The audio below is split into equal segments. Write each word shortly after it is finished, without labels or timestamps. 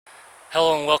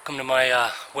Hello and welcome to my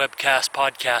webcast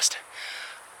podcast.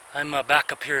 I'm back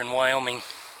up here in Wyoming.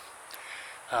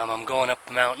 I'm going up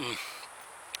the mountain.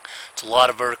 It's a lot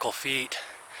of vertical feet,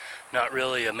 not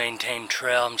really a maintained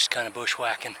trail. I'm just kind of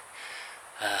bushwhacking.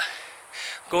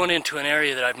 Going into an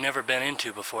area that I've never been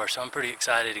into before, so I'm pretty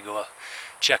excited to go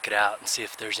check it out and see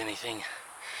if there's anything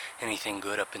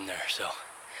good up in there. So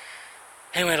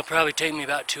anyway, it'll probably take me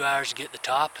about 2 hours to get to the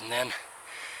top, and then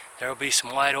there will be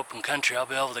some wide open country I'll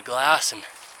be able to glass,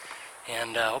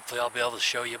 and hopefully I'll be able to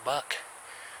show you a buck.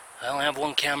 I only have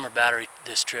one camera battery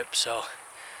this trip, so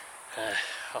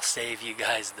I'll save you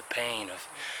guys the pain of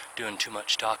doing too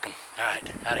much talking.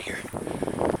 Alright, out of here.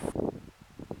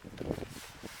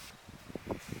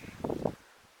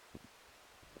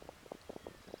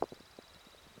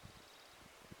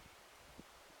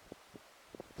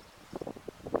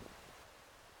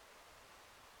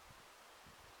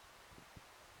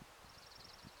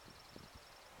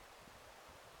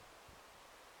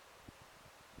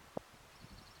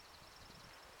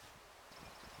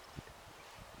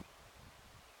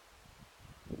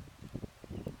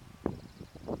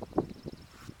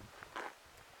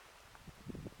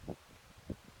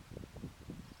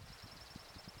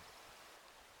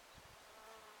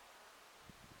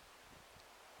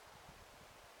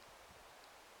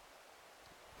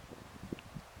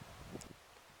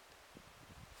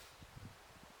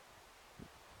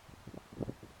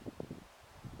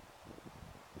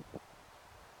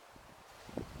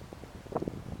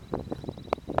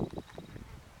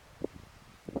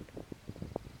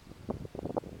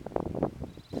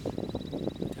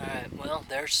 Well,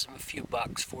 there's a few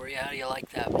bucks for you. How do you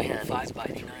like that, man? Five's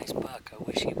pretty nice buck. I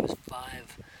wish he was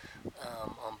five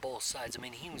on both sides. I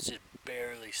mean, he was just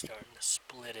barely starting to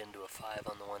split into a five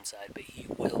on the one side, but he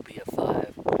will be a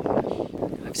five.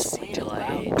 I've seen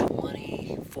July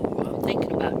 24. I'm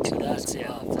thinking about 2 days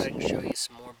out. I can show you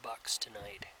some more bucks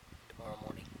tonight, tomorrow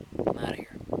morning. I'm out of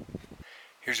here.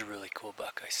 Here's a really cool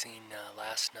buck I seen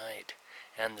last night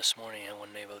and this morning. I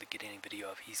wasn't able to get any video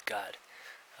of. He's got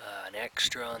an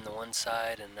extra on the one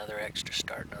side and another extra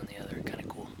starting on the other. Kind of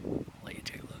cool. I'll let you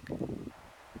take a look.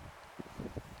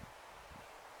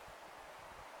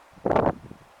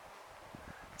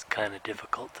 It's kind of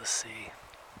difficult to see.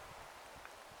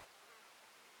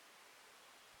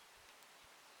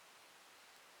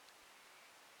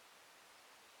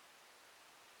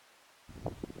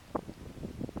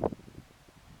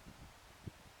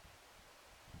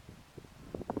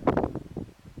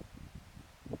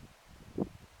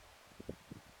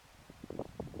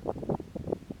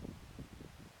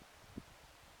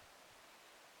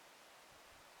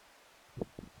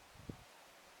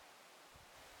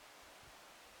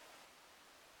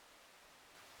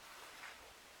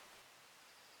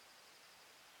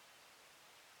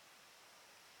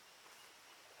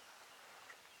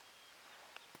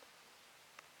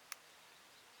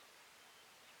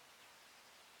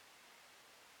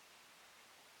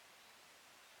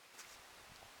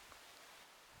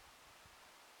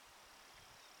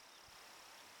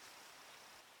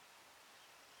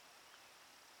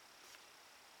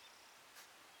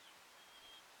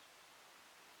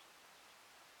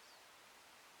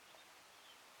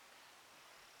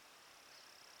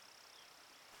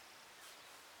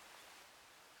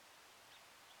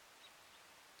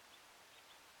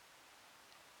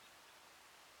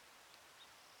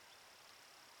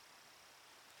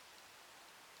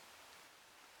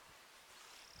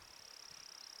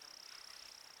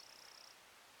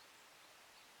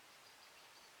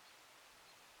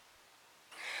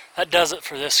 That does it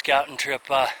for this scouting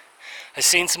trip. I've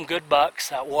seen some good bucks.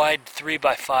 That wide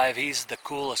 3x5, he's the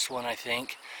coolest one, I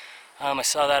think. I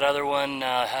saw that other one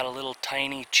had a little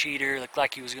tiny cheater, looked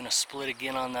like he was going to split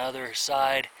again on the other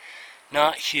side.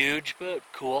 Not huge, but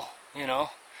cool, you know.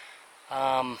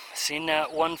 Seen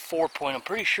that one 4-point. I'm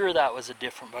pretty sure that was a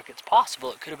different buck. It's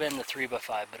possible it could have been the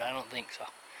 3x5, but I don't think so.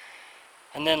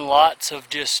 And then lots of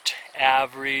just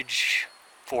average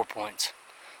 4-points.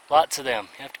 Lots of them.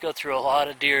 You have to go through a lot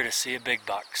of deer to see a big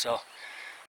buck. So